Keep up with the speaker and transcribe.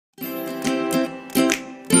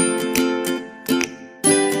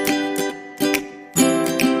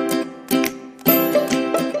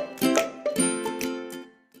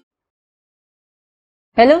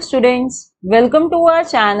Hello students, welcome to our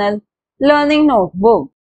channel Learning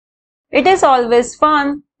Notebook. It is always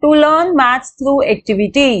fun to learn maths through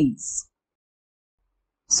activities.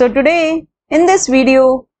 So today in this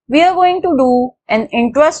video we are going to do an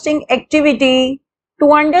interesting activity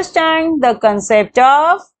to understand the concept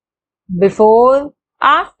of before,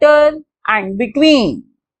 after and between.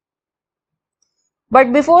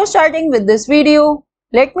 But before starting with this video,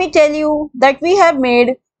 let me tell you that we have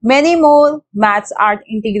made many more maths art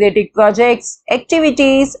integrated projects,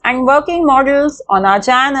 activities and working models on our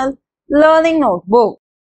channel Learning Notebook.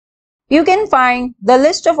 You can find the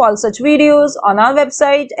list of all such videos on our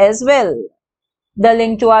website as well. The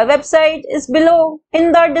link to our website is below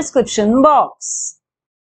in the description box.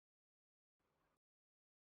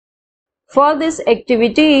 For this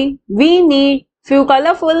activity, we need few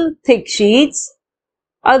colorful thick sheets,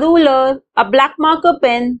 a ruler, a black marker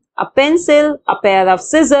pen, a pencil, a pair of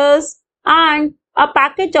scissors and a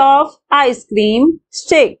packet of ice cream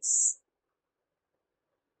sticks.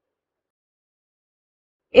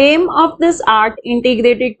 Aim of this art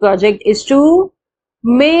integrated project is to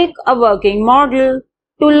make a working model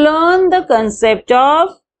to learn the concept of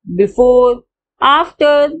before,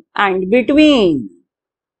 after and between.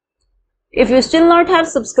 If you still not have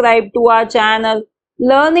subscribed to our channel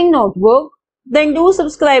Learning Notebook, then do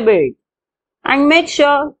subscribe it and make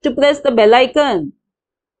sure to press the bell icon.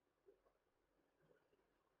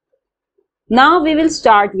 Now we will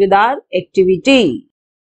start with our activity.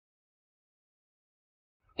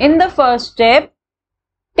 In the first step,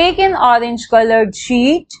 take an orange colored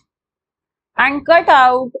sheet and cut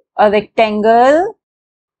out a rectangle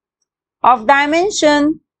of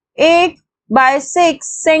dimension 8 by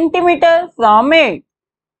 6 centimeter from it.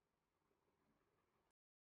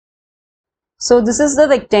 So this is the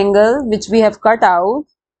rectangle which we have cut out.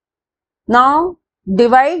 Now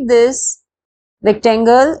divide this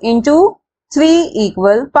rectangle into 3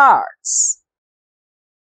 equal parts.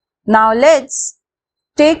 Now let's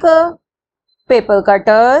take a paper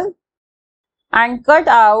cutter and cut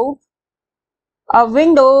out a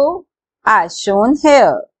window as shown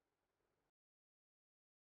here.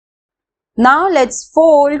 Now let's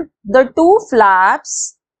fold the two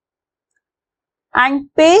flaps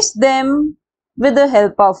and paste them with the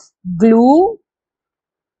help of glue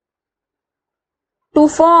to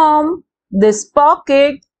form this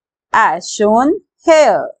pocket as shown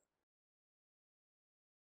here.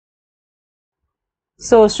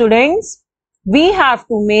 So students, we have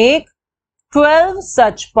to make 12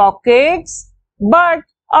 such pockets but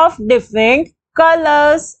of different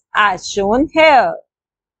colors as shown here.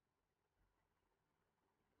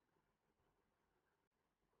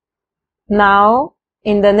 Now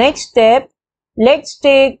in the next step, let's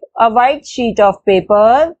take a white sheet of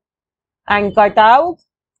paper and cut out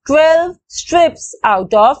 12 strips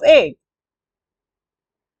out of it.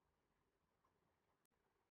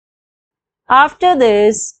 After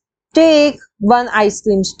this, take one ice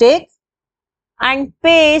cream stick and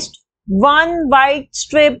paste one white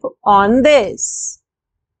strip on this.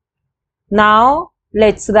 Now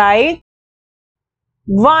let's write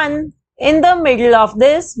 1 in the middle of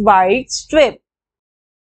this white strip.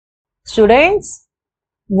 Students,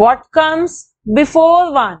 what comes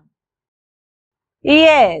before 1?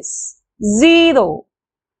 Yes, 0.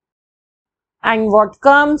 And what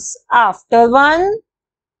comes after 1?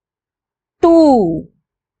 2.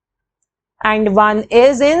 And 1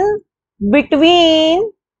 is in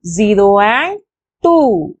between 0 and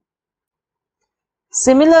 2.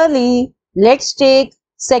 Similarly, let's take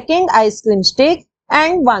second ice cream stick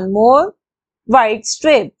and one more white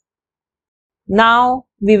strip. Now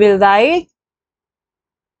we will write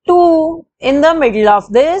 2 in the middle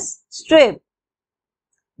of this strip.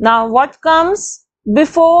 Now what comes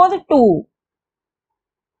before 2?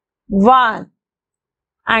 1.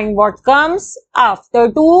 And what comes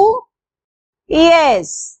after 2?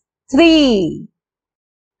 Yes, 3.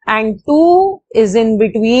 And 2 is in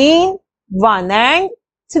between 1 and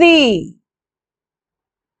 3.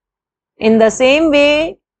 In the same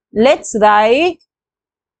way, let's write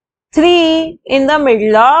 3 in the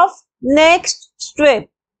middle of next strip.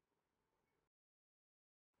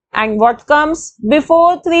 And what comes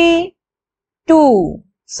before 3? 2.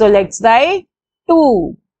 So let's write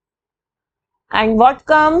 2. And what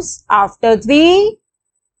comes after 3?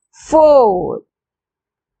 4.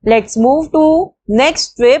 Let's move to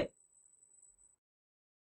next strip.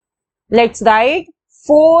 Let's write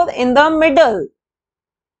 4 in the middle.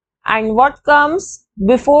 And what comes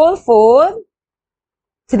before 4?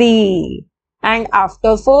 3. And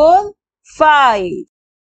after 4? 5.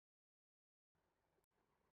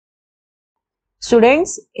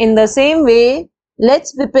 Students, in the same way,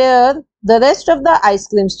 Let's prepare the rest of the ice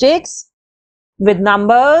cream sticks with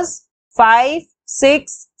numbers 5,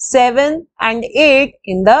 6, 7 and 8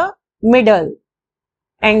 in the middle.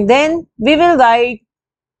 And then we will write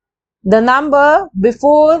the number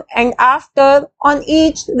before and after on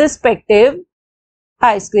each respective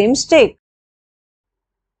ice cream stick.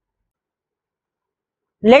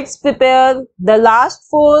 Let's prepare the last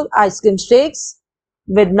 4 ice cream sticks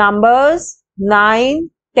with numbers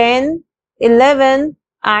 9, 10, 11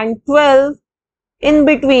 and 12 in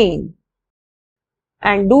between.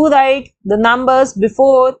 And do write the numbers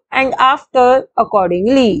before and after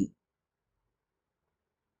accordingly.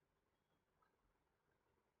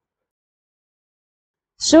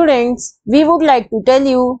 Students, we would like to tell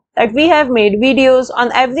you that we have made videos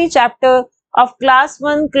on every chapter of Class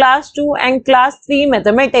 1, Class 2 and Class 3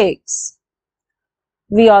 Mathematics.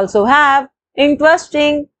 We also have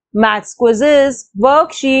interesting maths quizzes,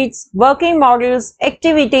 worksheets, working models,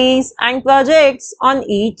 activities and projects on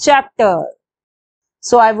each chapter.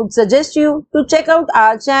 So I would suggest you to check out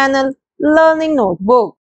our channel Learning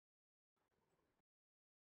Notebook.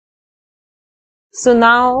 So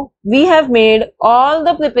now we have made all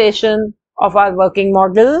the preparation of our working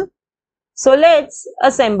model. So let's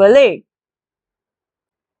assemble it.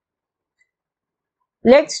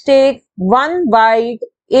 Let's take one white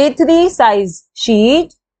A3 size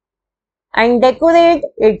sheet and decorate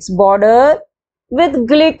its border with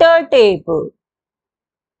glitter tape.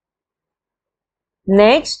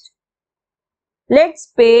 Next, let's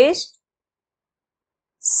paste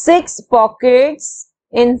 6 pockets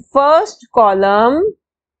in first column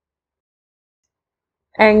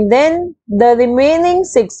and then the remaining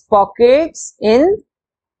 6 pockets in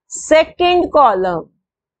second column.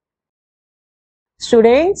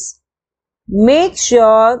 Students, make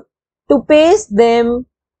sure to paste them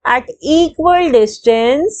at equal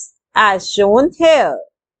distance as shown here.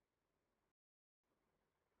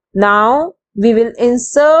 Now we will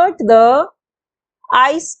insert the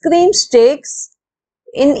ice cream sticks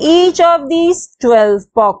in each of these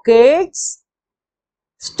 12 pockets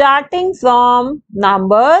starting from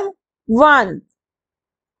number 1.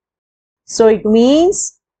 So it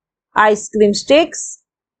means ice cream sticks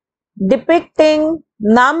depicting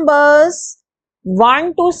numbers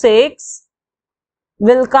 1 to 6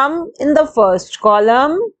 will come in the first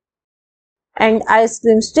column and ice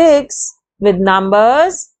cream sticks with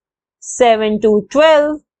numbers 7 to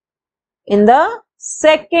 12 in the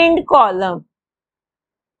second column.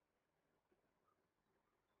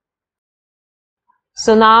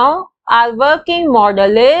 So now our working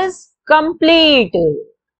model is complete.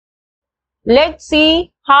 Let's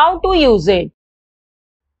see how to use it.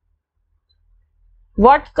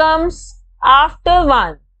 What comes after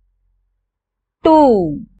 1?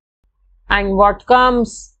 2. And what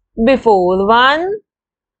comes before 1?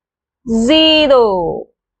 0.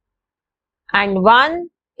 And 1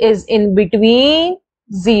 is in between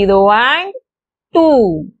 0 and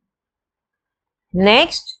 2.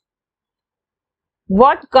 Next,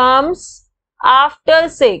 what comes after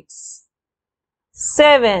 6?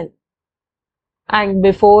 7. And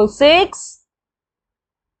before 6?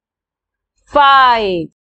 5.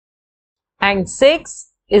 And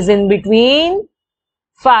 6 is in between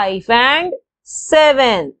 5 and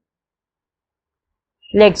 7.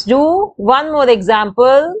 Let's do one more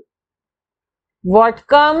example. What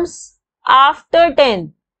comes after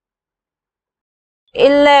 10?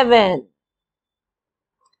 11.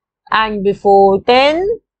 And before 10?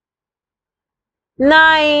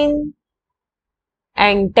 9.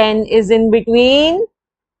 And 10 is in between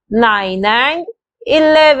 9 and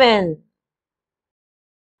 11.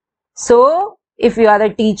 So, if you are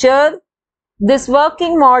a teacher, this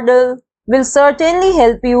working model will certainly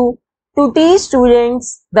help you to teach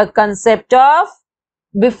students the concept of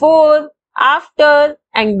before, after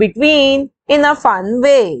and between in a fun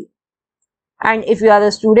way. And if you are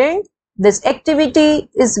a student, this activity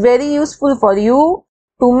is very useful for you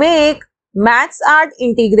to make Maths Art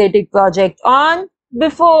integrated project on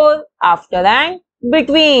before, after and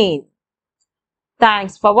between.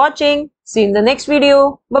 Thanks for watching. See you in the next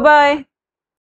video. Bye-bye.